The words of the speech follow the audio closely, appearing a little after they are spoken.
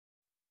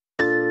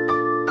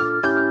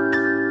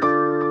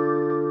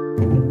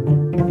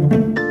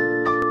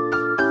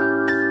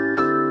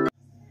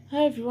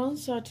everyone,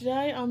 so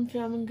today I'm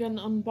filming an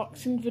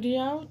unboxing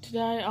video.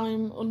 Today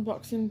I'm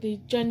unboxing the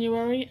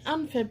January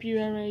and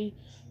February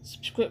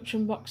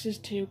subscription boxes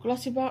to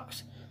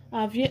Glossybox.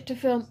 I've yet to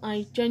film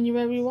a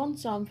January one,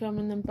 so I'm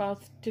filming them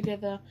both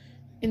together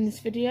in this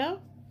video.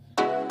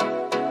 So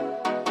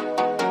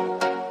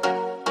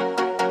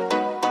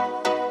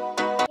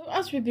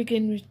as we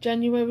begin with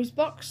January's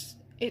box,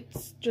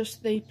 it's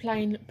just the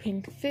plain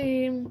pink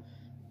theme.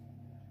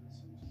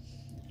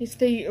 It's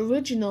the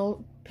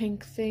original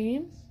pink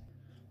theme,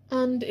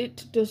 and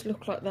it does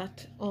look like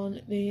that on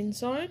the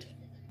inside.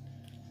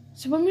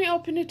 So when we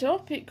open it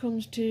up,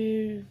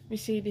 we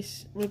see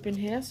this ribbon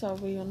here, so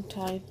we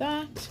untie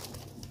that,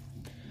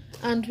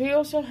 and we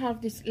also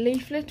have this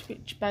leaflet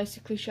which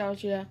basically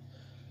shows you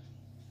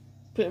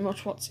pretty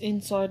much what's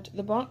inside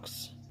the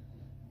box.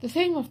 The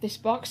theme of this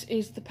box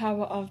is the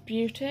power of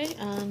beauty,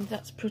 and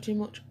that's pretty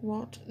much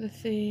what the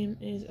theme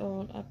is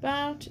all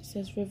about. It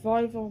says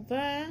revival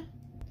there.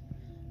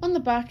 On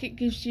the back it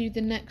gives you the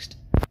next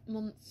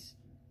month's,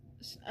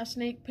 a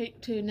sneak peek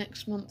to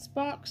next month's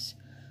box,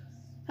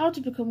 how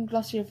to become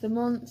Glossy of the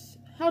Month,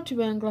 how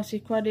to earn Glossy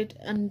credit,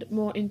 and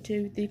more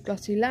into the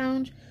Glossy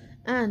Lounge.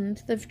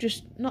 And they've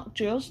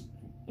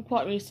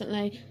quite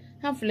recently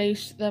have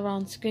released their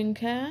own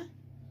skincare,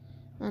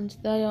 and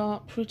they are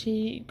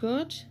pretty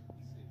good.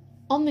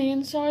 On the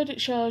inside it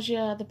shows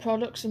you the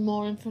products and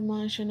more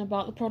information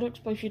about the products,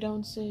 but if you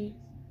don't see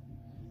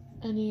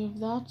any of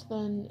that,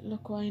 then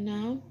look away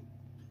now.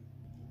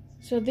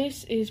 So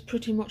this is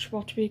pretty much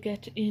what we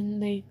get in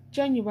the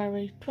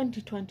January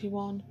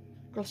 2021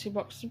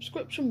 Glossybox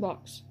subscription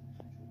box.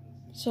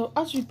 So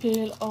as we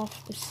peel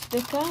off the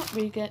sticker,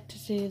 we get to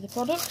see the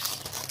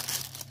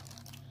products.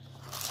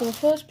 So the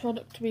first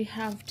product we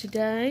have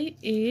today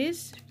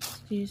is,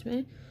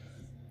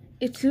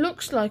 it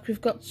looks like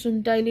we've got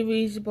some daily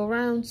reusable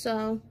rounds.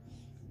 So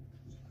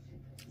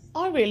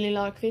I really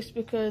like this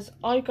because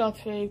I go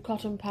through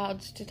cotton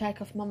pads to take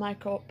off my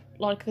makeup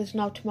like there's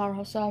no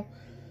tomorrow. So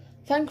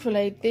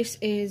thankfully this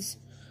is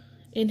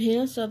in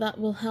here, so that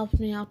will help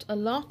me out a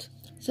lot.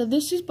 So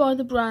this is by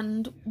the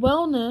brand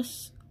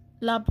Wellness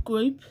Lab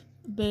Group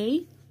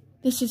B.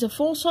 This is a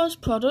full-size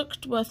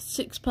product worth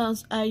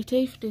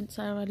 £6.80. If I didn't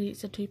say already,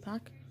 it's a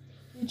 2-pack.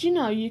 Did you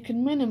know you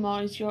can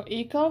minimise your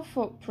eco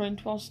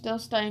footprint while still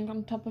staying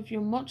on top of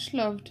your much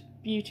loved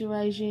beauty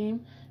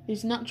regime?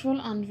 These natural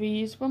and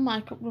reusable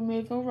makeup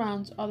removal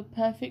rounds are the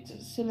perfect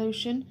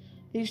solution.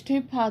 These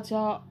 2 pads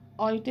are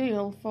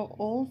ideal for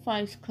all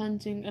face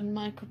cleansing and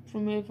makeup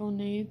removal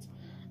needs,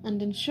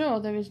 and ensure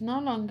there is no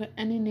longer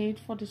any need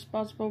for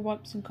disposable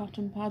wipes and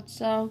cotton pads.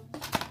 So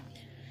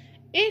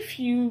if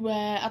you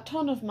wear a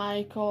ton of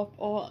makeup,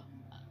 or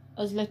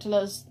as little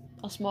as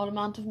a small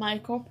amount of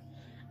makeup,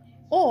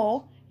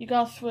 or you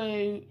go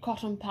through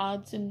cotton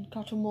pads and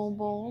cotton wool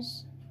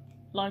balls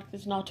like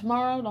there's no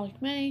tomorrow,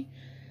 like me,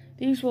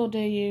 these will do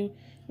you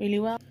really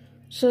well.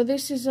 So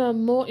this is a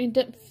more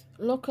in-depth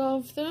look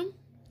of them.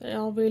 They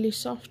are really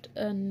soft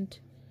and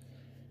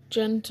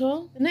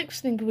gentle. The next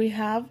thing we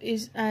have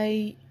is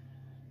a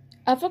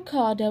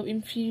avocado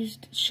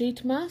infused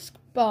sheet mask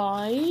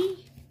by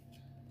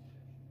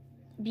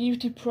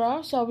Beauty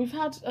Pro. So we've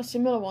had a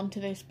similar one to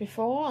this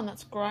before, and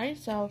that's great.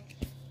 So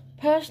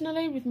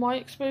personally, with my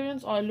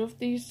experience, I love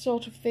these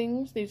sort of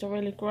things. These are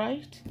really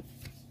great.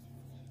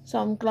 So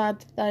I'm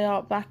glad they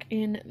are back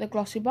in the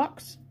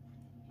Glossybox.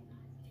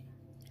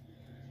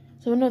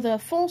 So another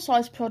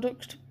full-size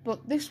product,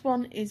 but this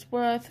one is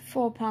worth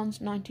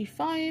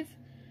 £4.95,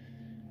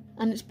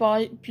 and it's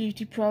by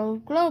Beauty Pro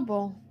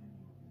Global.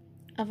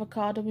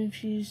 Avocado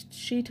infused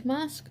sheet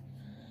mask.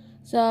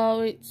 So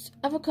it's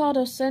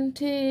avocado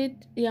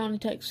scented, it only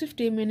takes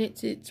 15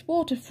 minutes, it's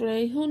water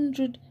free,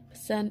 100%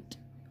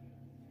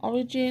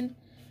 origin.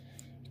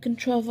 You can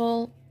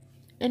travel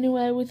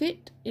anywhere with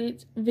it,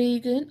 it's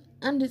vegan,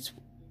 and it's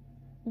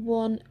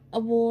won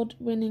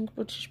award-winning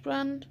British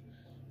brand.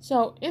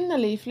 So in the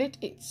leaflet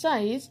it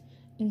says,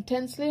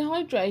 intensely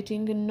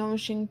hydrating and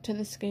nourishing to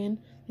the skin,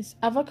 this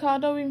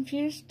avocado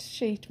infused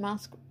sheet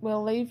mask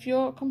will leave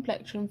your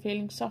complexion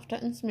feeling softer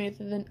and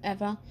smoother than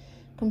ever.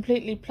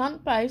 Completely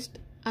plant-based,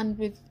 and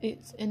with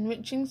its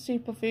enriching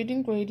superfood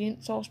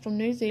ingredient sourced from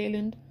New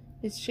Zealand,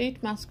 this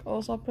sheet mask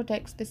also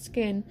protects the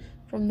skin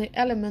from the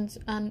elements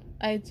and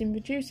aids in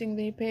reducing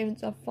the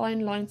appearance of fine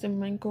lines and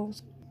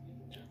wrinkles.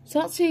 So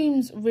that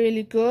seems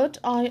really good.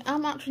 I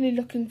am actually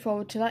looking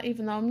forward to that,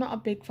 even though I'm not a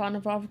big fan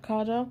of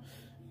avocado.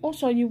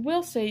 Also, you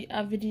will see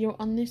a video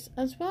on this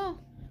as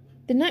well.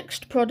 The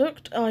next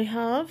product I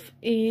have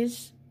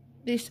is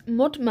this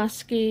Mud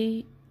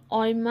Masky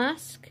eye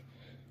mask.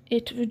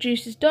 It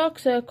reduces dark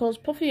circles,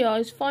 puffy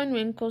eyes, fine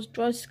wrinkles,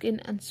 dry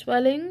skin and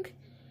swelling.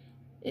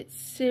 It's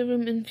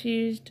serum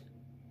infused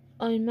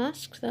eye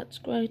mask. That's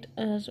great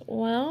as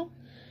well.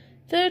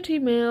 30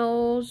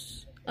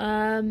 mils.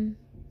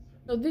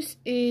 So this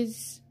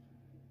is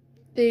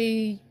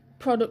the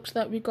product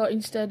that we got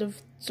instead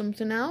of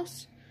something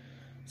else.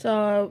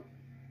 So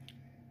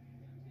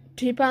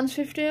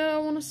 £2.50 I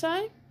want to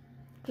say,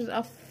 because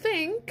I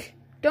think,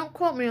 don't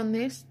quote me on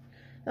this,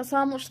 That's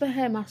how much the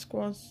hair mask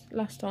was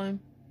last time.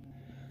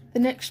 The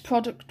next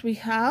product we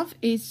have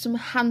is some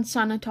hand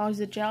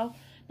sanitizer gel.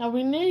 Now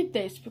we need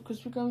this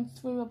because we're going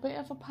through a bit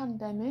of a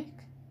pandemic.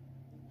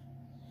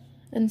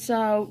 And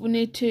so we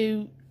need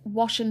to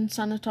wash and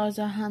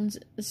sanitize our hands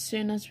as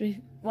soon as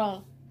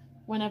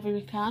whenever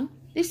we can.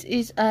 This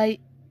is a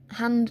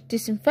hand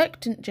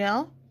disinfectant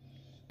gel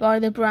by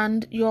the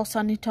brand Your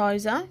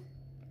Sanitizer,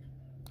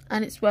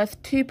 and it's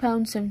worth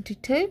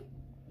 £2.72.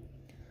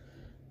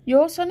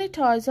 Your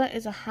Sanitizer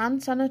is a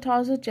hand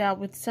sanitizer gel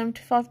with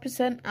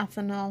 75%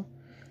 ethanol.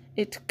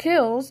 It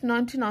kills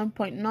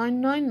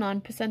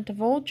 99.999%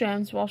 of all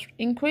germs whilst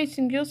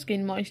increasing your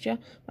skin moisture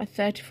by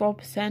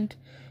 34%.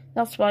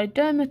 That's why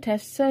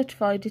Dermatest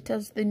certified it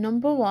as the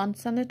 #1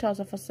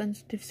 sanitizer for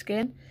sensitive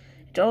skin.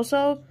 It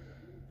also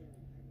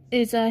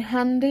is a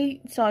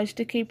handy size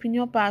to keep in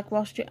your bag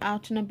whilst you're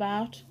out and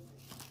about.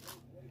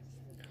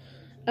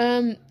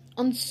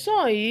 On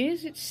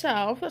size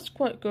itself, that's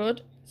quite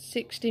good,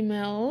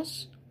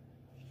 60ml.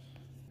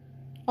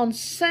 On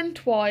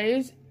scent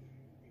wise,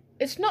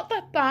 it's not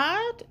that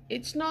bad.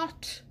 It's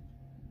not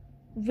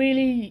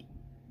really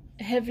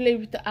heavily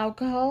with the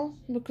alcohol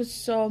because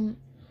some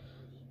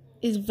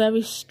is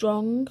very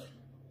strong.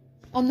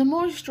 On the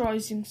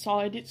moisturising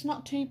side, it's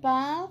not too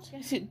bad.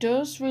 Yes, it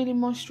does really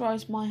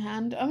moisturise my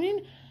hand. I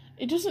mean,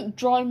 it doesn't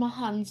dry my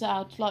hands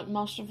out like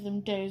most of them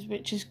do,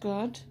 which is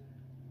good.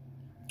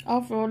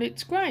 Overall,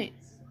 it's great.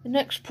 The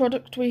next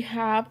product we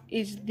have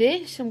is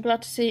this. I'm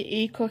glad to see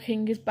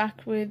e-cooking is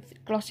back with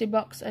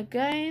Glossybox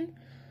again,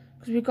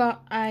 because we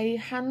got a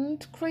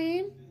hand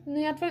cream in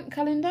the advent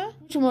calendar.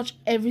 Pretty much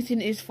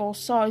everything is full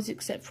size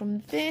except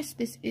from this.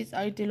 This is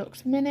a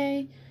deluxe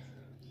mini.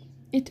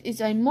 It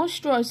is a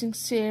moisturising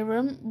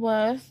serum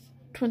worth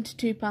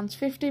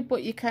 £22.50,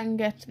 but you can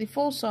get the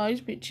full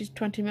size, which is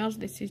 20ml.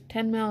 This is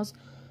 10ml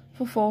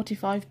for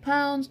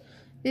 £45.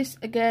 This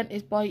again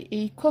is by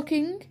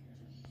e-cooking.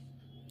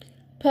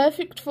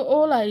 Perfect for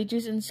all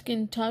ages and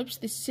skin types,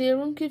 this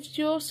serum gives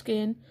your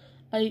skin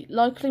a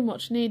likely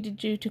much needed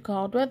due to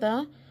cold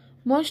weather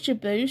moisture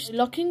boost,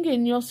 locking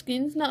in your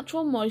skin's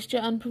natural moisture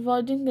and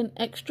providing an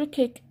extra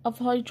kick of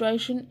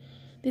hydration.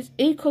 This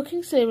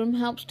e-cooking serum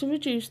helps to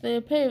reduce the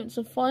appearance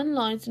of fine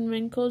lines and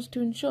wrinkles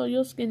to ensure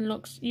your skin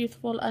looks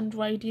youthful and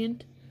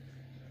radiant.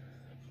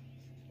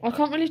 I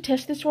can't really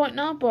test this right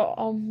now, but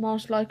I'll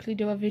most likely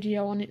do a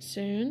video on it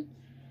soon.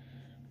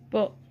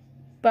 But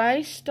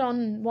based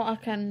on what I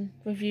can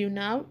review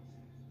now,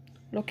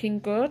 looking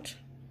good.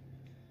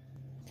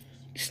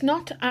 It's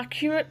not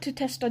accurate to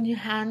test on your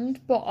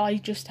hand, but I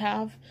just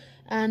have.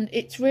 And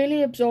it's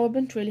really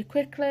absorbent really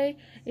quickly.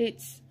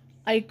 It's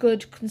a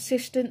good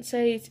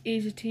consistency. It's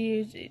easy to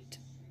use.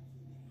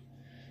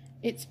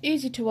 It's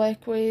easy to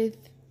work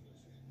with.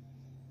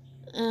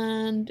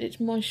 And it's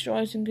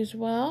moisturising as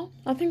well.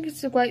 I think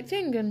it's a great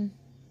thing and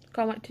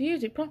can't wait to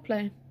use it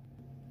properly.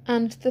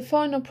 And the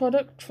final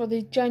product for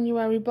the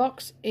January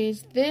box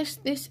is this.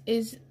 This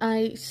is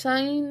a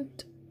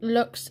Saint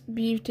Luxe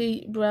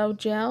Beauty Brow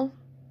Gel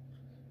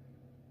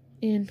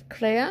in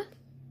clear,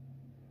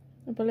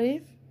 I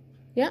believe.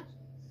 Yeah.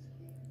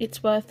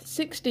 It's worth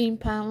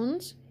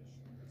 £16.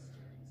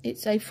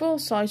 It's a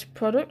full-size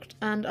product,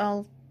 and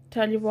I'll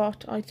tell you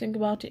what I think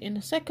about it in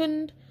a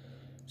second.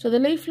 So the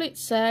leaflet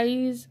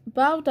says,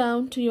 bow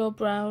down to your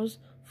brows.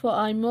 For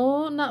a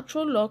more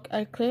natural look,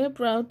 a clear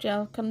brow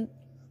gel can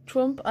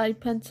trump a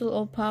pencil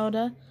or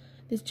powder.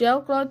 This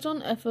gel glides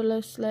on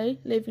effortlessly,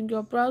 leaving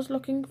your brows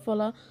looking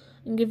fuller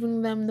and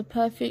giving them the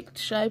perfect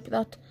shape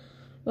that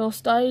will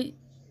stay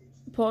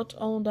put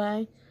all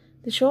day.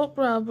 The short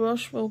brow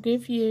brush will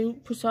give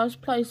you precise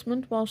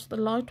placement, whilst the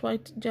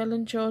lightweight gel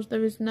ensures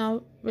there is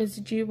no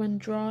residue when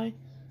dry.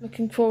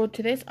 Looking forward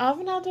to this. I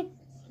haven't had a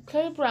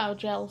clear brow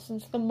gel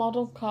since the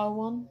Model Co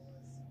one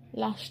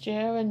last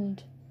year,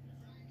 and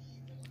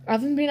I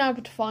haven't been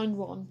able to find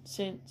one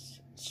since.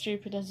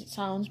 Stupid as it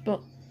sounds,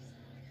 but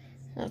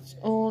that's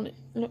all it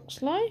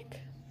looks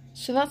like.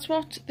 So that's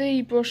what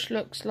the brush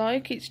looks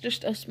like. It's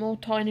just a small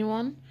tiny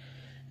one.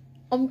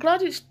 I'm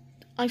glad it's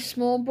a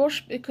small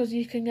brush because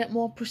you can get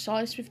more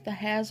precise with the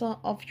hairs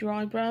of your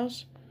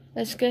eyebrows.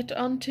 Let's get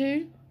on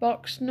to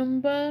box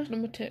number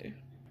 2.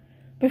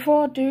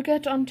 Before I do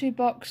get onto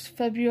box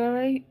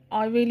February,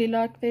 I really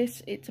like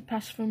this. It's a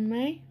pass from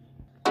me.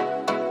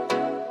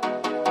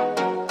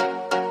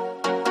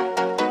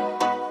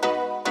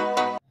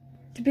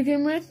 To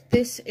begin with,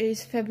 this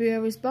is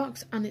February's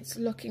box and it's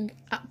looking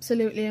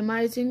absolutely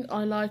amazing.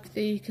 I like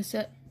the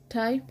cassette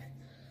tape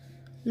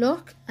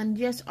look, and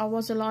yes, I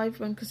was alive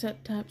when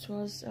cassette tapes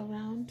was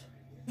around.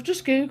 I've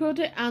just googled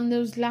it and it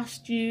was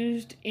last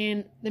used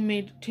in the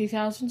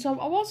mid-2000s, so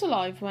I was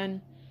alive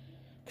when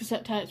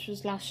cassette tapes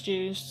was last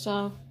used.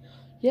 So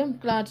yeah, I'm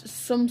glad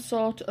some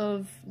sort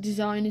of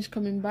design is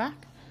coming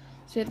back.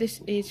 So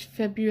this is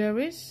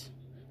February's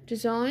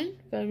design,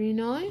 very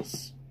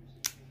nice.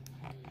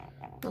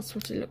 That's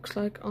what it looks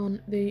like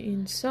on the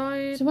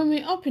inside. So when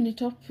we open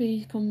it up,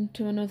 we come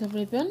to another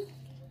ribbon.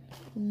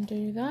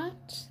 Undo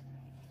that.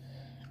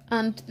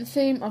 And the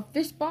theme of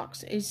this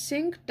box is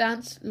Sing,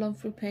 Dance,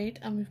 Love, Repeat,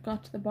 and we've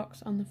got the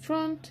box on the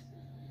front.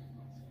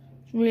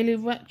 Really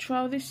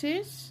retro this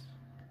is.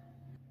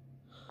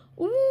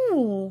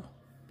 Ooh!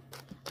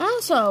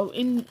 Also,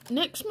 in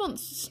next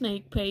month's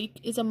sneak peek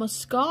is a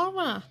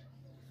mascara.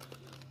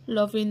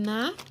 Loving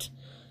that.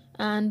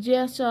 And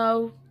yeah,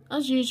 so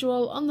as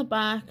usual on the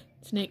back,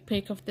 sneak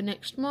peek of the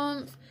next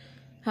month,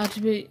 how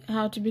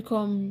to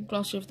become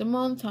glossy of the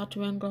month, how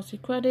to earn glossy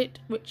credit,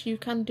 which you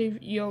can do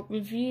your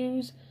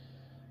reviews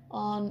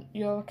on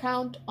your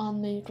account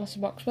on the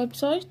Glossybox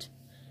website,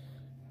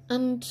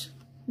 and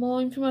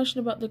more information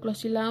about the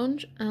Glossy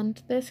Lounge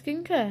and their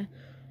skincare.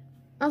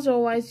 As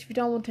always, if you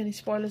don't want any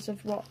spoilers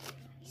of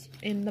what's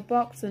in the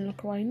box, then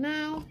look away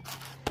now.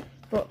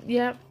 But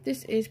yeah,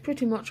 this is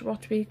pretty much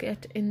what we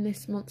get in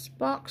this month's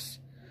box.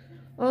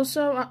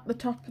 Also at the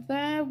top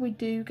there, we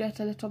do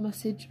get a little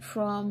message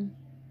from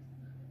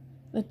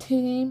the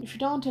team. If you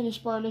don't want any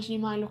spoilers, you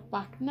might look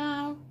back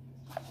now.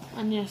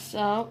 And yes,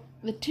 so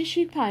the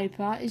tissue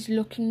paper is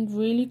looking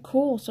really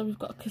cool. So we've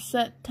got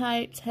cassette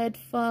tapes,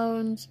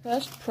 headphones.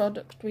 First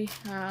product we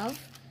have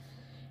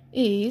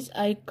is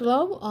a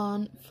Glow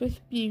On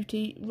Fifth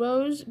Beauty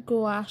Rose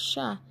Gua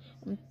Sha.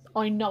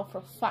 I know for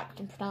a fact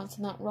I'm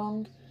pronouncing that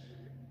wrong,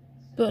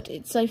 but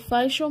it's a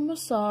facial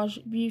massage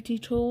beauty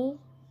tool.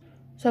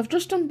 So I've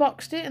just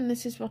unboxed it, and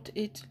this is what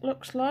it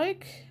looks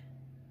like.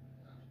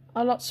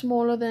 A lot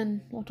smaller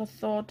than what I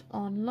thought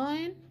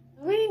online.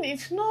 I mean,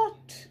 it's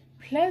not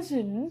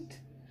pleasant.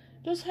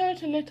 It does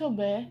hurt a little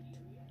bit.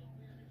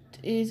 It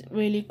is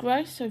really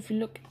great. So if you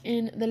look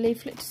in the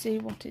leaflet to see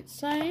what it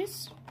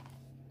says.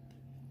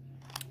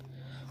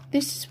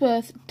 This is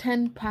worth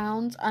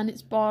 £10 and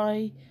it's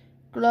by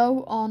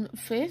Glow On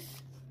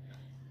Fifth.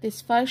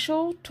 This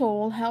facial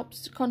tool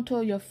helps to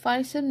contour your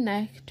face and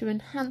neck to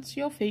enhance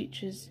your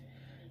features.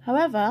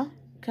 However,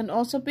 it can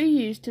also be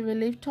used to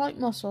relieve tight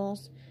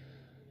muscles.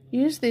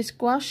 Use this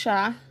gua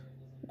sha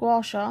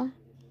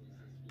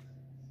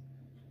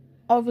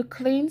over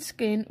clean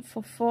skin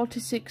for 4 to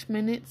 6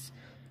 minutes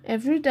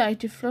every day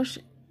to flush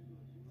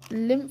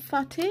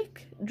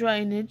lymphatic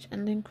drainage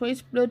and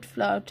increase blood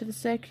flow to the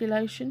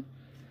circulation.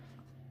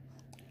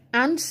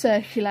 As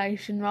a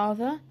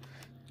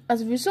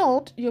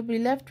result, you'll be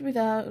left with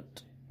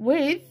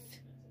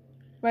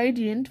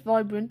radiant,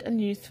 vibrant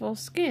and youthful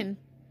skin.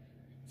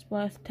 It's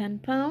worth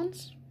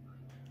 £10.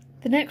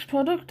 The next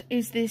product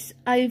is this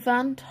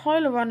Avant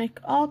Hyaluronic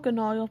Argan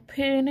Oil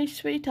Peony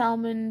Sweet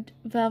Almond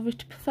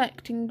Velvet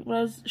Perfecting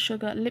Rose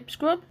Sugar Lip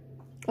Scrub.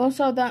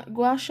 Also, that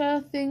gua sha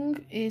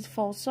thing is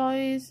full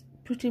size.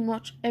 Pretty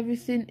much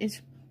everything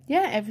is,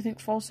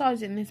 everything's full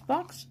size in this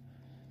box.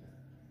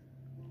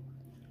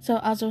 So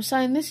as I was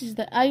saying, this is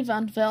the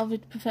Avant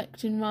Velvet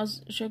Perfecting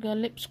Rose Sugar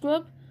Lip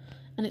Scrub,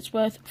 and it's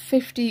worth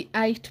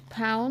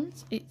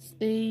 £58. It's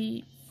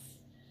the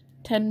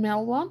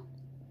 10ml one.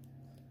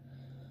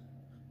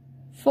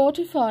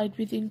 Fortified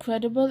with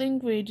incredible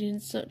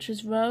ingredients such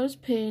as rose,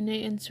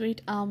 peony and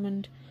sweet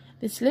almond,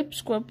 this lip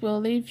scrub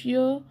will leave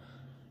your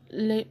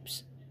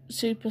lips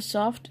super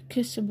soft,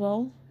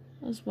 kissable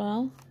as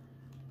well.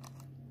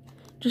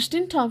 Just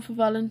in time for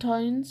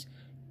Valentine's.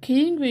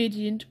 Key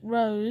ingredient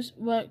rose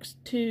works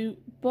to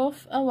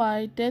buff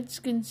away dead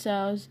skin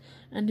cells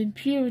and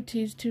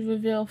impurities to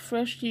reveal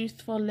fresh,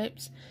 youthful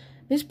lips.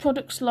 This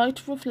product's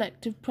light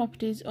reflective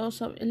properties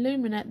also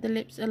illuminate the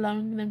lips,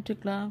 allowing them to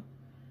glow.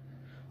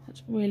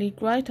 That's really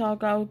great. I'll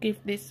go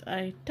give this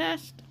a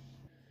test.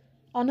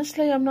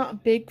 Honestly, I'm not a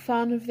big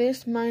fan of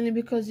this, mainly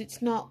because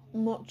it's not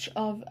much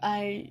of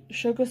a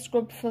sugar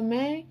scrub for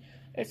me.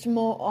 It's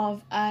more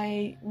of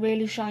a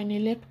really shiny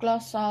lip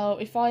gloss. So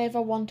if I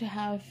ever want to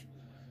have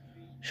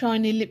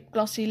shiny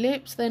glossy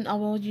lips, then I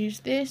will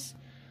use this.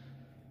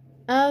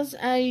 As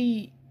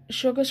a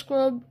sugar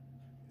scrub,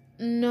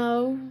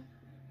 no,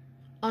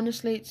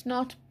 honestly it's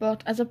not,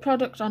 but as a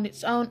product on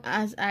its own,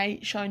 as a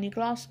shiny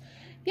gloss,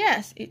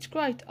 yes, it's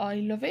great. I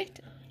love it.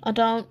 I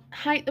don't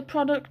hate the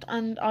product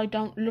and I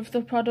don't love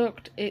the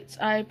product. It's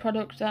a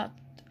product that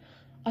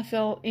I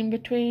feel in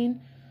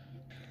between.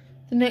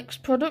 The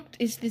next product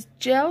is this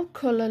gel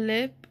colour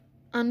lip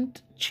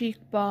and cheek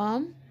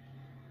balm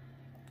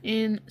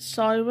in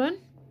Siren.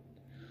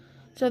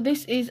 So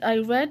this is a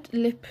red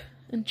lip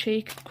and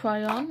cheek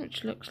crayon,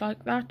 which looks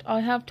like that.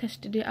 I have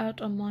tested it out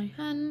on my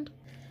hand.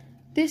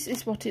 This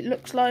is what it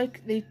looks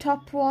like. The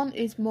top one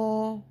is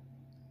more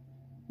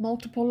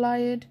multiple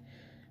layered,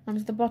 and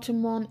the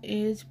bottom one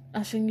is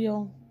a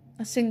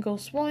single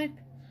swipe.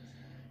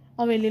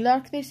 I really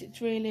like this.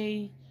 It's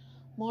really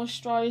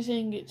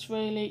moisturising. It's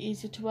really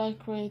easy to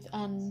work with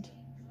and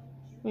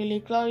really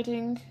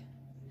gliding,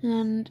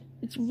 and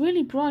it's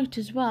really bright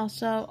as well,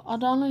 so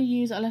I'd only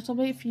use a little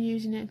bit if you're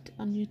using it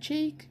on your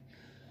cheek.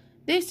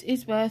 This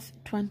is worth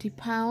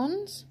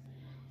 £20.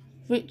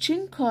 Rich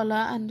in colour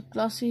and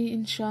glossy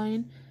in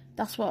shine.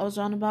 That's what I was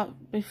on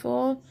about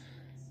before.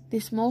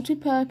 This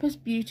multi-purpose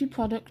beauty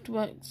product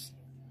works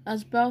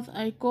as both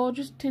a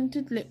gorgeous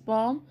tinted lip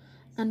balm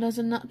and as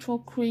a natural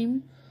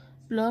cream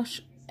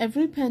blush.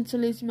 Every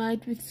pencil is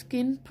made with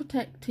skin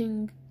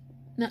protecting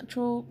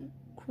natural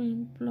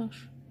cream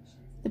blush.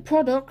 The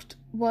product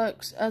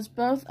works as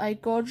both a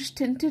gorgeous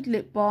tinted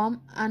lip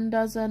balm and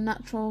as a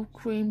natural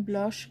cream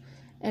blush.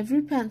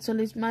 Every pencil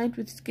is made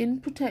with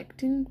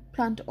skin-protecting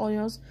plant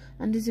oils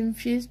and is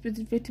infused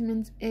with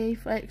vitamins E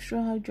for extra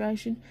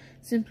hydration.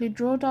 Simply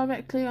draw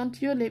directly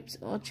onto your lips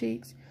or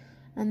cheeks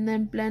and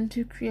then blend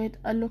to create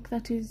a look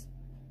that is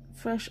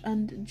fresh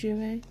and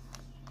dewy.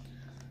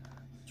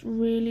 It's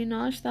really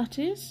nice, that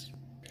is.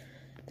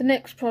 The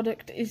next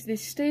product is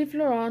this Steve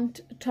Laurent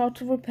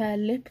Total Repair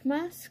Lip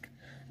Mask.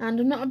 And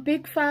I'm not a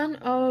big fan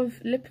of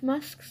lip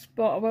masks,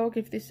 but I will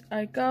give this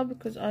a go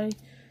because I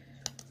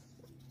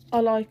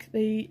like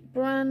the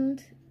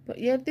brand. But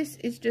yeah, this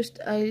is just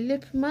a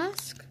lip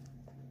mask.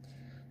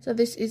 So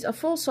this is a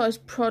full-size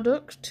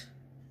product.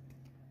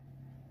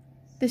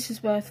 This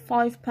is worth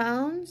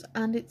 £5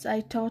 and it's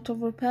a Total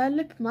Repair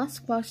Lip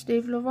Mask by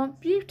Steve Laurent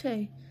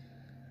Beauty.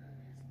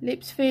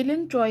 Lips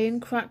feeling dry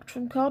and cracked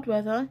from cold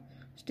weather?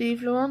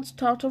 Steve Laurent's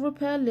Total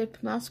Repair Lip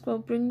Mask will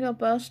bring a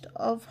burst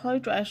of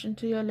hydration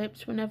to your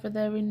lips whenever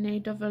they're in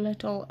need of a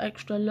little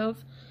extra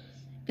love.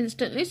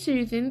 Instantly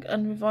soothing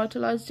and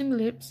revitalizing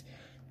lips,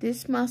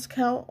 this mask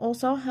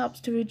also helps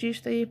to reduce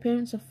the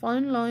appearance of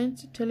fine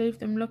lines to leave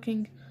them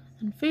looking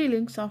and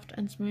feeling soft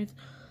and smooth.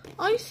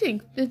 I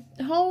think the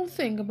whole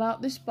thing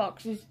about this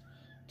box is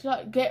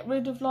to get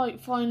rid of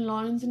fine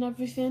lines and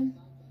everything.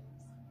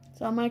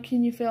 So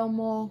making you feel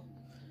more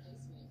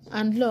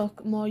and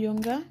look more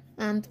younger.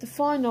 And the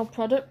final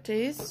product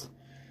is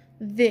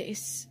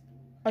this.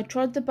 I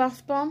tried the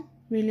bath bomb,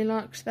 really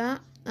liked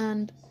that,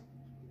 and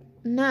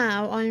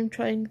now I am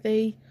trying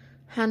the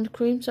hand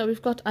cream. So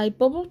we've got a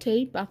bubble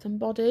tea bath and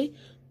body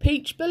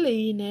peach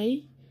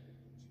Bellini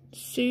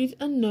soothe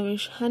and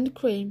nourish hand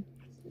cream,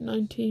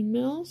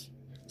 19ml.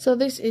 So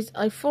this is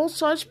a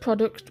full-size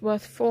product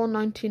worth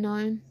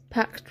 £4.99,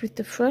 packed with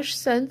the fresh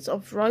scents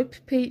of ripe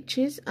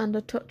peaches and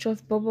a touch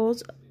of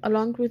bubbles,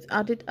 along with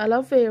added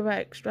aloe vera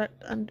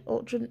extract and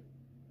ultra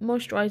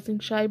moisturising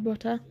shea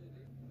butter.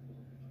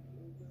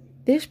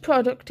 This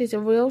product is a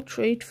real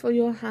treat for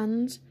your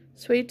hands.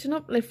 Sweet and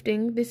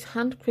uplifting, this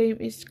hand cream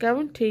is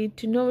guaranteed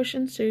to nourish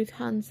and soothe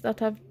hands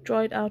that have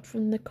dried out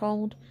from the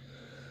cold.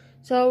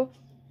 So,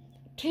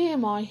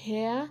 TMI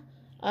here,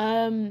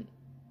 in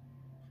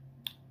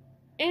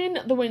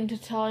the winter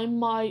time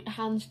my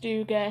hands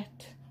do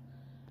get,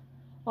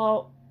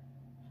 well,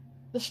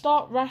 they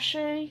start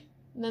rashy,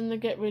 and then they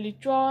get really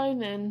dry,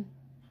 and then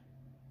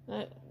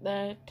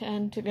they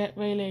tend to get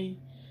really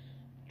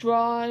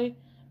dry,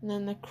 and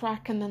then they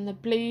crack, and then they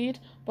bleed.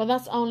 But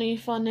that's only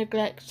if I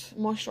neglect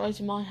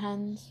moisturising my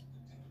hands.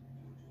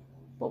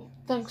 But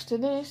thanks to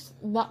this,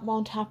 that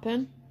won't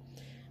happen,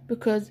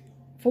 because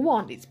for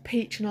one, it's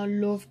peach and I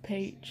love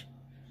peach.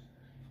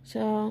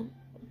 So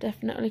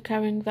definitely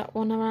carrying that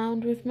one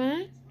around with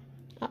me.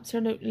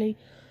 Absolutely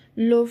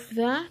love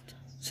that.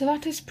 So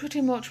that is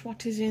pretty much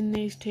what is in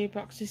these two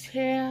boxes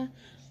here.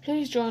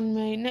 Please join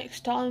me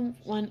next time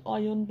when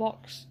I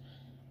unbox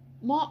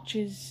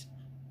March's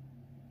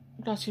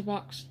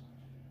Glossybox.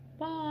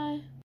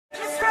 Bye.